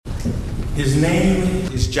His name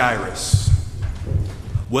is Jairus,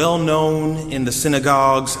 well known in the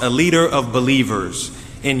synagogues, a leader of believers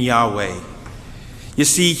in Yahweh. You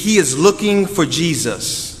see, he is looking for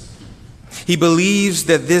Jesus. He believes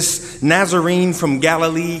that this Nazarene from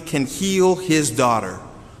Galilee can heal his daughter,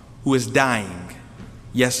 who is dying.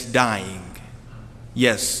 Yes, dying.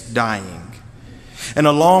 Yes, dying. And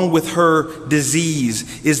along with her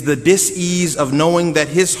disease is the dis-ease of knowing that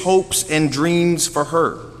his hopes and dreams for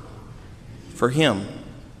her, for him,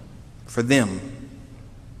 for them,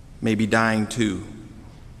 may be dying too.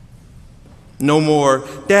 No more,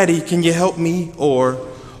 "Daddy, can you help me?" or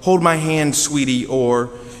 "Hold my hand, sweetie,"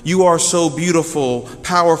 or "You are so beautiful,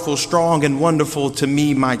 powerful, strong, and wonderful to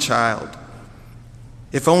me, my child."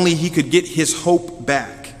 If only he could get his hope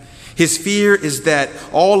back. His fear is that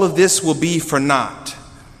all of this will be for naught,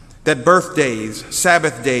 that birthdays,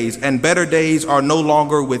 Sabbath days, and better days are no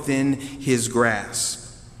longer within his grasp.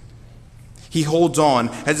 He holds on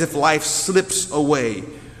as if life slips away,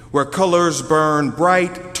 where colors burn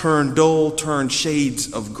bright, turn dull, turn shades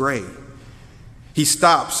of gray. He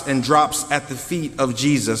stops and drops at the feet of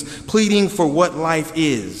Jesus, pleading for what life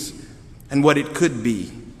is and what it could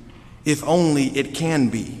be, if only it can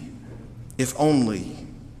be, if only.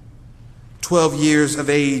 12 years of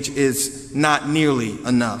age is not nearly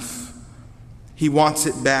enough. He wants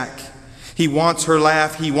it back. He wants her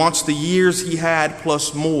laugh. He wants the years he had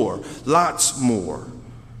plus more, lots more.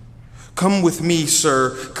 "Come with me,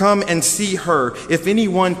 sir. Come and see her. If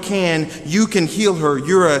anyone can, you can heal her.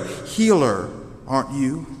 You're a healer, aren't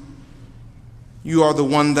you? You are the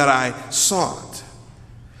one that I sought."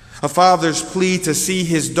 A father's plea to see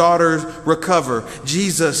his daughter recover.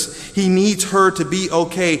 Jesus, he needs her to be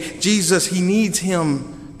okay. Jesus, he needs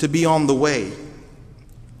him to be on the way.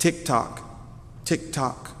 Tick-tock,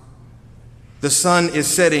 tick-tock. The sun is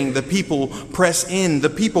setting. The people press in.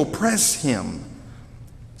 The people press him.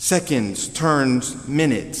 Seconds turns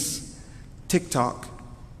minutes. Tick-tock,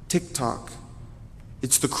 tick-tock.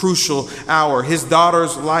 It's the crucial hour. His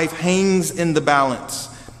daughter's life hangs in the balance.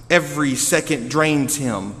 Every second drains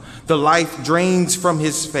him. The life drains from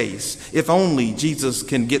his face. If only Jesus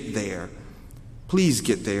can get there. Please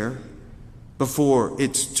get there before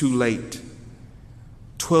it's too late.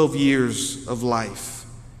 12 years of life.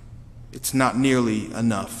 It's not nearly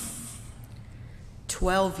enough.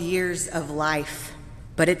 12 years of life,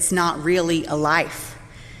 but it's not really a life.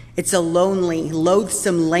 It's a lonely,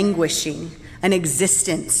 loathsome languishing, an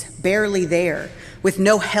existence barely there, with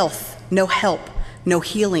no health, no help, no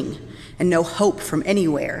healing, and no hope from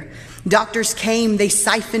anywhere. Doctors came, they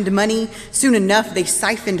siphoned money. Soon enough, they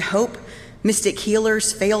siphoned hope. Mystic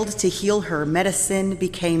healers failed to heal her. Medicine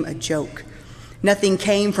became a joke. Nothing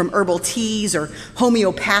came from herbal teas or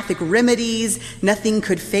homeopathic remedies. Nothing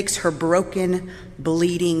could fix her broken,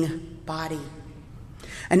 bleeding body.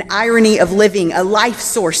 An irony of living, a life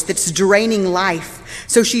source that's draining life.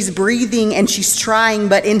 So she's breathing and she's trying,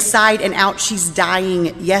 but inside and out she's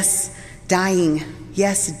dying. Yes, dying.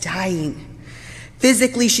 Yes, dying.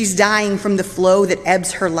 Physically, she's dying from the flow that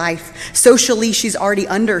ebbs her life. Socially, she's already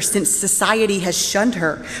under since society has shunned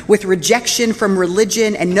her. With rejection from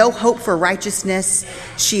religion and no hope for righteousness,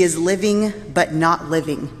 she is living but not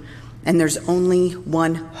living. And there's only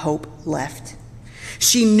one hope left.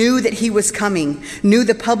 She knew that he was coming, knew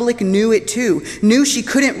the public knew it too, knew she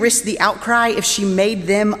couldn't risk the outcry if she made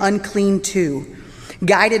them unclean too.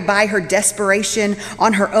 Guided by her desperation,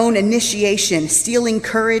 on her own initiation, stealing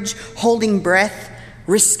courage, holding breath,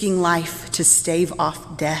 risking life to stave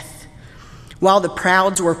off death. While the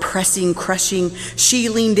crowds were pressing, crushing, she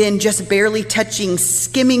leaned in, just barely touching,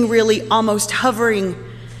 skimming really, almost hovering,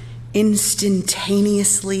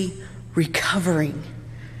 instantaneously recovering.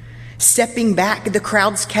 Stepping back, the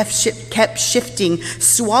crowds kept shifting,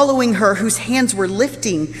 swallowing her, whose hands were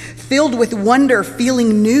lifting, filled with wonder,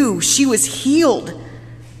 feeling new. She was healed.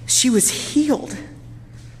 She was healed.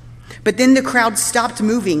 But then the crowd stopped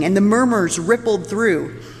moving and the murmurs rippled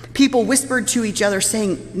through. People whispered to each other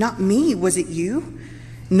saying, "Not me, was it you?"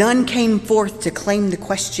 None came forth to claim the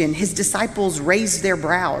question. His disciples raised their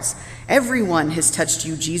brows. "Everyone has touched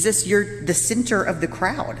you, Jesus. You're the center of the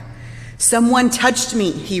crowd." "Someone touched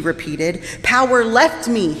me," he repeated. "Power left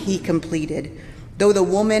me," he completed. Though the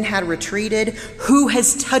woman had retreated, "Who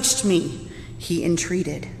has touched me?" he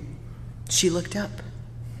entreated. She looked up.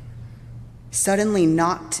 Suddenly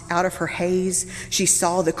knocked out of her haze, she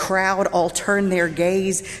saw the crowd all turn their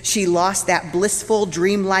gaze. She lost that blissful,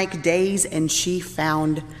 dreamlike daze, and she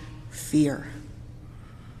found fear.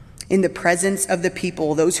 In the presence of the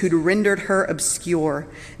people, those who'd rendered her obscure,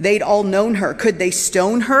 they'd all known her. Could they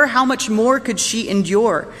stone her? How much more could she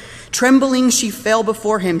endure? Trembling, she fell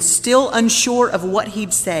before him, still unsure of what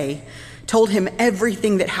he'd say, told him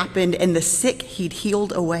everything that happened and the sick he'd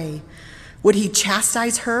healed away. Would he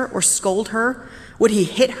chastise her or scold her? Would he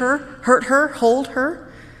hit her, hurt her, hold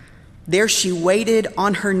her? There she waited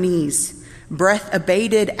on her knees, breath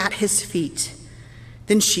abated at his feet.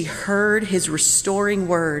 Then she heard his restoring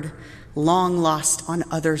word, long lost on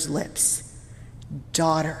others' lips.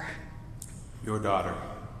 Daughter, your daughter.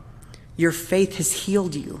 Your faith has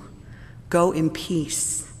healed you. Go in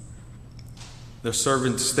peace. The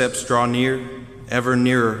servant's steps draw near, ever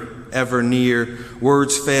nearer, ever near.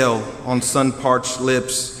 Words fail on sun-parched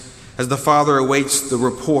lips as the father awaits the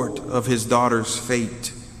report of his daughter's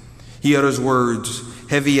fate. He utters words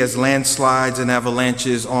heavy as landslides and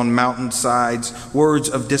avalanches on mountainsides, words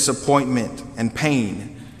of disappointment and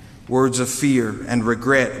pain, words of fear and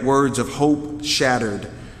regret, words of hope shattered,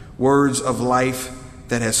 words of life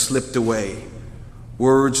that has slipped away,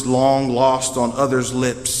 words long lost on others'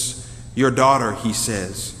 lips. Your daughter, he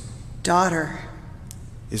says, daughter,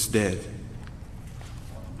 is dead.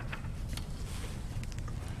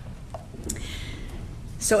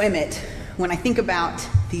 So Emmett, when I think about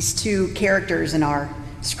these two characters in our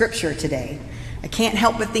scripture today, I can't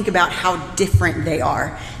help but think about how different they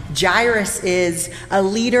are. Jairus is a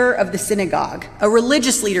leader of the synagogue, a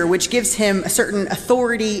religious leader, which gives him a certain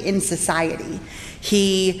authority in society.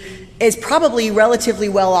 He is probably relatively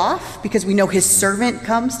well off because we know his servant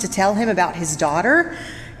comes to tell him about his daughter.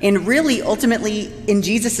 And really, ultimately, in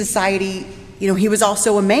Jesus' society, he was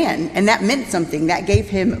also a man, and that meant something. That gave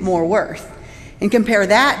him more worth. And compare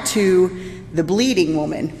that to the bleeding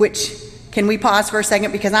woman, which, can we pause for a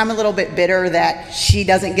second? Because I'm a little bit bitter that she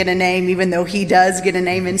doesn't get a name, even though he does get a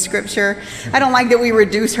name in Scripture. I don't like that we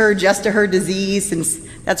reduce her just to her disease, since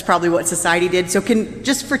that's probably what society did. So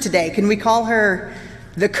just for today, can we call her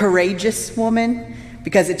the courageous woman?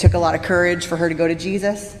 Because it took a lot of courage for her to go to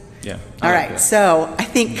Jesus. Yeah. All right. So I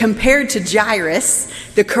think compared to Jairus,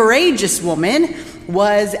 the courageous woman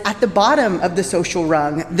was at the bottom of the social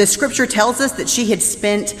rung. The scripture tells us that she had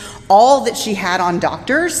spent all that she had on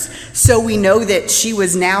doctors, so we know that she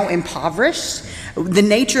was now impoverished. The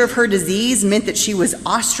nature of her disease meant that she was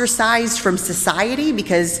ostracized from society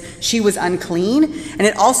because she was unclean, and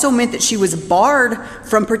it also meant that she was barred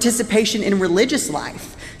from participation in religious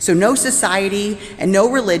life. So no society and no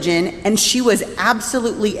religion, and she was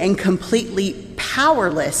absolutely and completely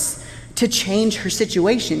powerless to change her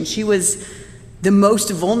situation. She was the most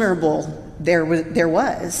vulnerable there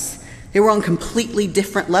was. They were on completely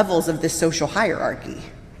different levels of this social hierarchy.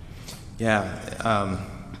 Yeah,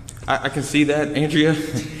 I can see that, Andrea.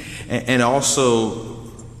 And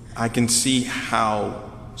also, I can see how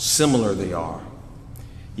similar they are.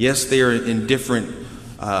 Yes, they are in different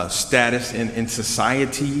status in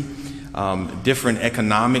society, different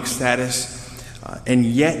economic status, and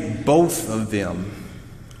yet both of them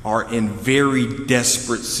are in very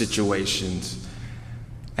desperate situations.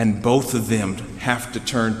 And both of them have to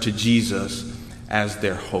turn to Jesus as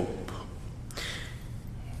their hope.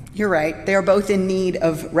 You're right. They are both in need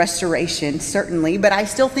of restoration, certainly, but I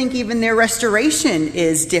still think even their restoration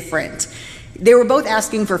is different. They were both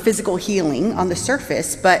asking for physical healing on the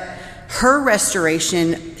surface, but her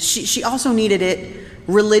restoration, she also needed it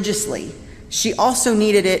religiously. She also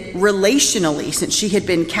needed it relationally, since she had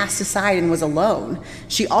been cast aside and was alone.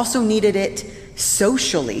 She also needed it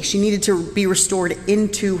socially. She needed to be restored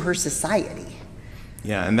into her society.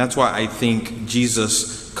 Yeah, and that's why I think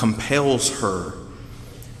Jesus compels her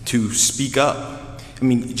to speak up. I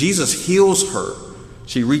mean, Jesus heals her.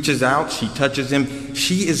 She reaches out, she touches him,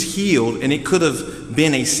 she is healed, and it could have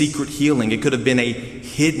been a secret healing. It could have been a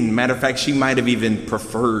hidden. Matter of fact, she might have even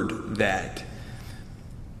preferred that.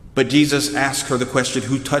 But Jesus asked her the question,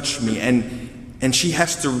 who touched me? And she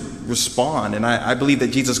has to respond. And I believe that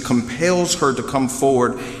Jesus compels her to come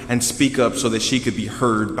forward and speak up so that she could be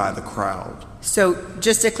heard by the crowd. So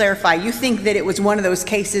just to clarify, you think that it was one of those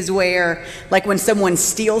cases where, like when someone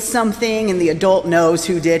steals something and the adult knows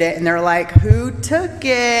who did it and they're like, who took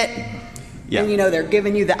it? Yeah. And they're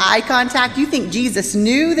giving you the eye contact. You think Jesus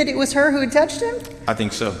knew that it was her who had touched him? I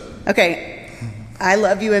think so. Okay. I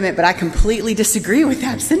love you, Emmett, but I completely disagree with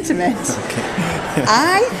that sentiment. Okay.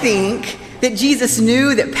 I think that Jesus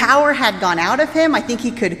knew that power had gone out of him. I think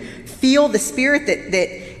he could feel the spirit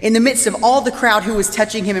that in the midst of all the crowd who was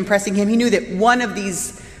touching him and pressing him, he knew that one of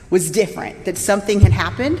these was different, that something had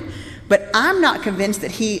happened. But I'm not convinced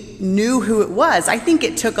that he knew who it was. I think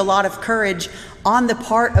it took a lot of courage on the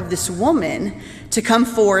part of this woman to come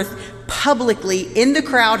forth publicly in the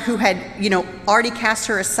crowd who had, already cast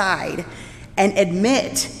her aside and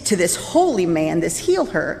admit to this holy man, this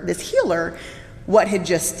healer, what had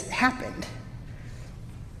just happened.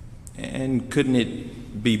 And couldn't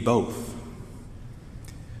it be both?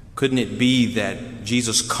 Couldn't it be that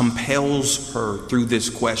Jesus compels her through this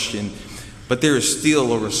question, but there is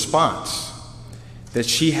still a response that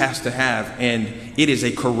she has to have, and it is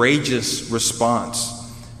a courageous response,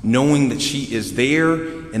 knowing that she is there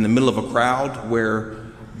in the middle of a crowd where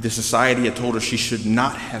the society had told her she should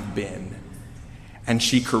not have been. And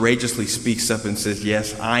she courageously speaks up and says,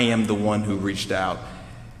 yes, I am the one who reached out,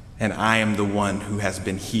 and I am the one who has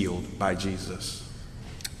been healed by Jesus.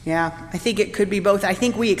 Yeah, I think it could be both. I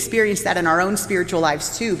think we experience that in our own spiritual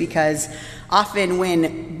lives too, because often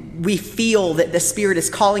when we feel that the Spirit is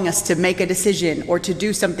calling us to make a decision or to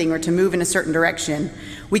do something or to move in a certain direction,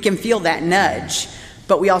 we can feel that nudge,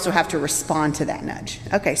 but we also have to respond to that nudge.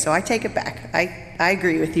 Okay, so I take it back. I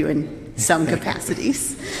agree with you in some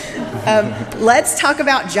capacities. Let's talk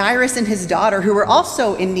about Jairus and his daughter, who were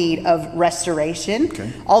also in need of restoration.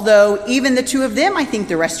 Okay. Although even the two of them, I think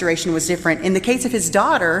the restoration was different. In the case of his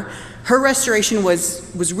daughter, her restoration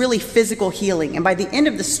was really physical healing. And by the end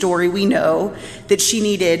of the story, we know that she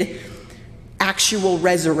needed actual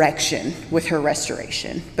resurrection with her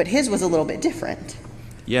restoration. But his was a little bit different.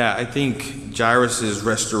 Yeah, I think Jairus'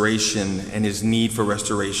 restoration and his need for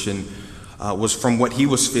restoration was from what he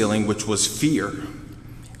was feeling, which was fear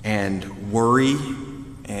and worry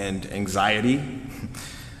and anxiety.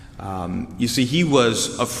 You see, he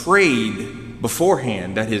was afraid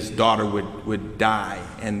beforehand that his daughter would die,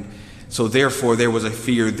 and so therefore there was a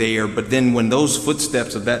fear there. But then when those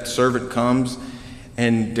footsteps of that servant comes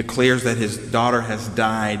and declares that his daughter has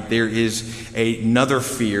died, there is another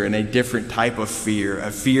fear, and a different type of fear, a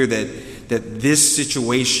fear that this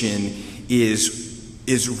situation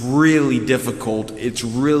is really difficult. It's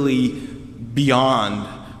really beyond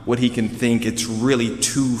what he can think. It's really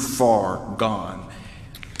too far gone.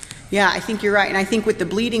 Yeah, I think you're right. And I think with the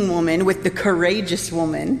bleeding woman, with the courageous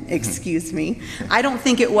woman, I don't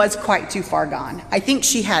think it was quite too far gone. I think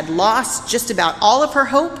she had lost just about all of her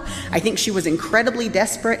hope. I think she was incredibly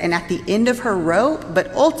desperate and at the end of her rope,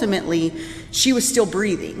 but ultimately she was still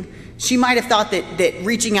breathing. She might have thought that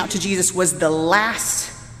reaching out to Jesus was the last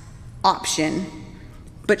option,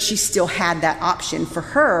 but she still had that option. For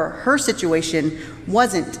her situation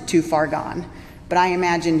wasn't too far gone. But I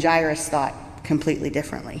imagine Jairus thought completely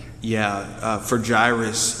differently. Yeah, for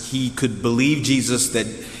Jairus, he could believe Jesus, that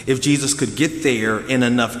if Jesus could get there in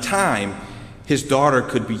enough time, his daughter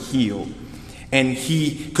could be healed. And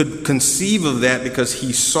he could conceive of that because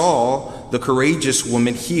he saw the courageous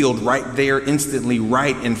woman healed right there instantly,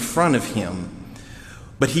 right in front of him.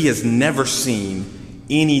 But he has never seen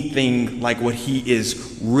anything like what he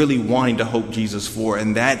is really wanting to hope Jesus for,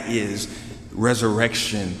 and that is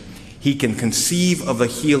resurrection. He can conceive of a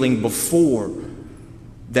healing before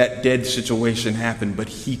that dead situation happened, but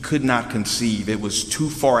he could not conceive. It was too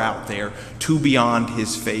far out there, too beyond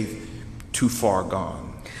his faith, too far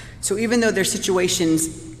gone. So even though their situations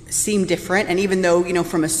seem different, and even though,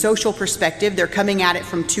 from a social perspective, they're coming at it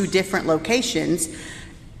from two different locations,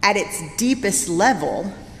 at its deepest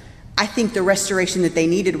level, I think the restoration that they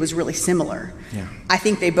needed was really similar. Yeah. I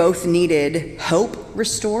think they both needed hope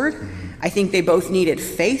restored. Mm-hmm. I think they both needed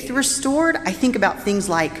faith restored. I think about things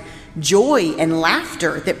like joy and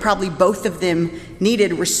laughter that probably both of them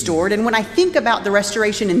needed restored. And when I think about the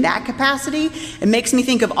restoration in that capacity, it makes me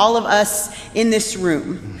think of all of us in this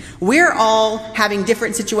room. We're all having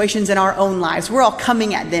different situations in our own lives. We're all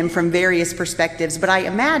coming at them from various perspectives. But I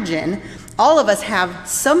imagine all of us have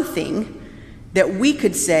something that we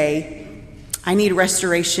could say, I need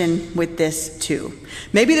restoration with this too.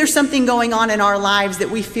 Maybe there's something going on in our lives that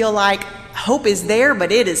we feel like hope is there,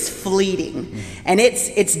 but it is fleeting. And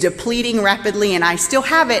it's depleting rapidly, and I still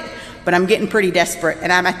have it, but I'm getting pretty desperate,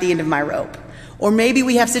 and I'm at the end of my rope. Or maybe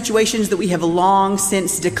we have situations that we have long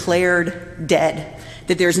since declared dead,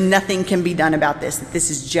 that there's nothing can be done about this, that this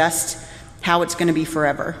is just how it's going to be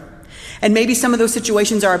forever. And maybe some of those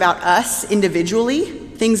situations are about us individually,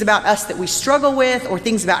 things about us that we struggle with, or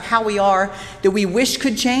things about how we are that we wish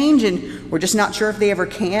could change and we're just not sure if they ever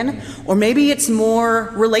can. Or maybe it's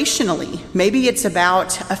more relationally. Maybe it's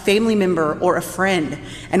about a family member or a friend,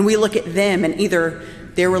 and we look at them and either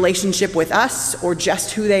their relationship with us or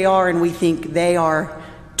just who they are, and we think they are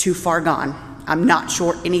too far gone. I'm not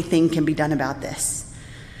sure anything can be done about this.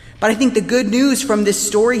 But I think the good news from this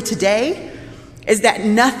story today is that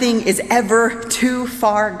nothing is ever too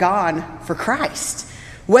far gone for Christ.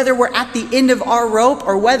 Whether we're at the end of our rope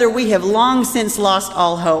or whether we have long since lost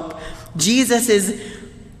all hope, Jesus'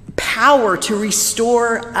 power to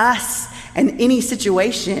restore us and any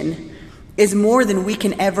situation is more than we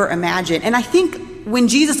can ever imagine. And I think when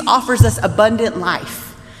Jesus offers us abundant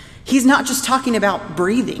life, he's not just talking about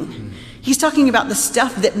breathing. He's talking about the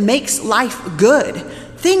stuff that makes life good.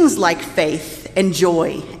 Things like faith and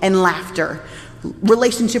joy and laughter,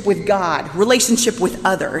 relationship with God, relationship with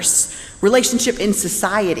others, relationship in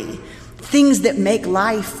society, things that make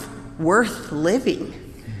life worth living.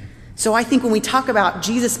 So I think when we talk about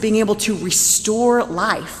Jesus being able to restore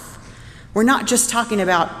life, we're not just talking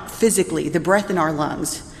about physically, the breath in our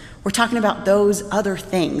lungs. We're talking about those other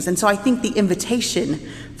things. And so I think the invitation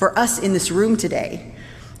for us in this room today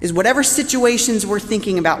is whatever situations we're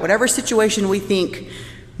thinking about, whatever situation we think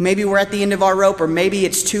maybe we're at the end of our rope or maybe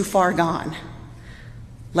it's too far gone,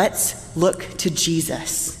 let's look to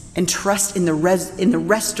Jesus and trust in the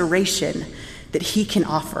restoration that he can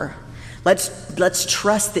offer. Let's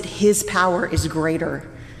trust that his power is greater,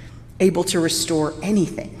 able to restore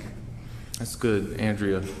anything. That's good,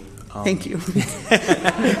 Andrea. Thank you.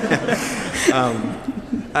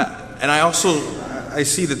 And I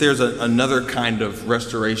see that there's another kind of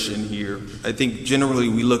restoration here. I think generally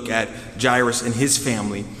we look at Jairus and his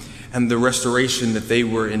family and the restoration that they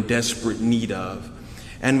were in desperate need of.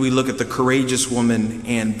 And we look at the courageous woman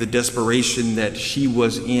and the desperation that she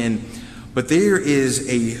was in. But there is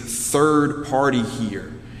a third party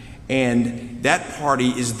here, and that party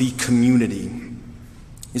is the community.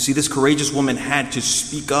 You see, this courageous woman had to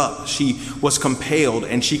speak up. She was compelled,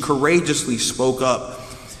 and she courageously spoke up.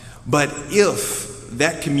 But if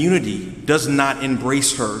that community does not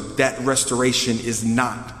embrace her, that restoration is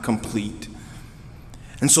not complete.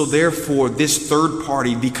 And so therefore, this third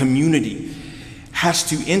party, the community, has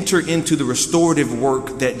to enter into the restorative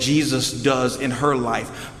work that Jesus does in her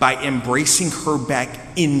life by embracing her back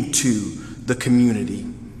into the community.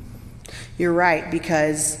 You're right,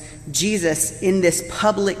 because Jesus, in this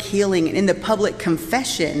public healing and in the public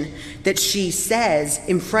confession that she says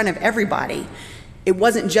in front of everybody, it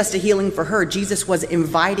wasn't just a healing for her. Jesus was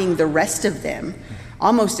inviting the rest of them,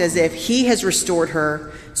 almost as if he has restored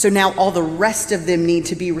her, so now all the rest of them need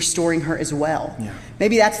to be restoring her as well. Yeah.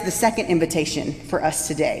 Maybe that's the second invitation for us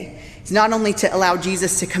today. It's not only to allow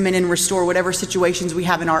Jesus to come in and restore whatever situations we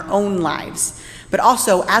have in our own lives, but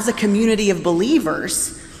also as a community of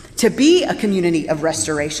believers to be a community of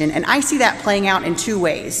restoration. And I see that playing out in two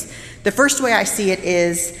ways. The first way I see it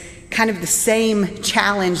is kind of the same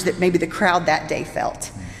challenge that maybe the crowd that day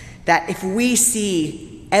felt. That if we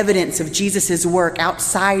see evidence of Jesus's work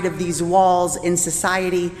outside of these walls in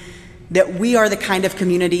society, that we are the kind of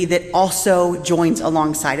community that also joins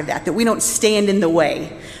alongside of that we don't stand in the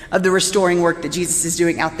way of the restoring work that Jesus is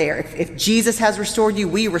doing out there. If Jesus has restored you,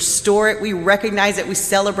 we restore it, we recognize it, we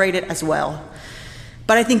celebrate it as well.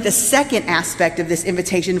 But I think the second aspect of this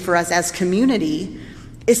invitation for us as community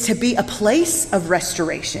is to be a place of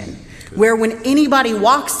restoration, where when anybody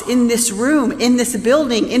walks in this room, in this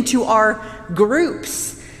building, into our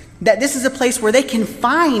groups, that this is a place where they can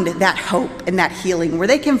find that hope and that healing, where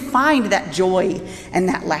they can find that joy and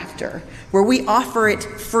that laughter, where we offer it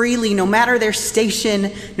freely, no matter their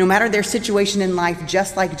station, no matter their situation in life,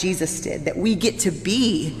 just like Jesus did, that we get to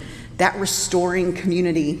be that restoring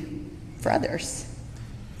community for others.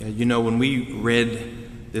 Yeah, you know, when we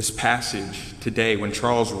read this passage today, when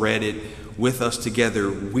Charles read it with us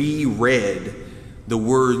together, we read the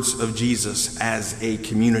words of Jesus as a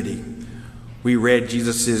community. We read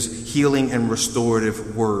Jesus's healing and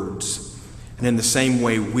restorative words. And in the same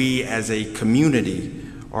way, we as a community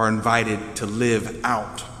are invited to live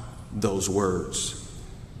out those words.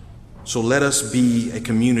 So let us be a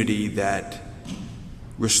community that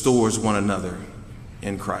restores one another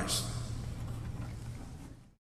in Christ.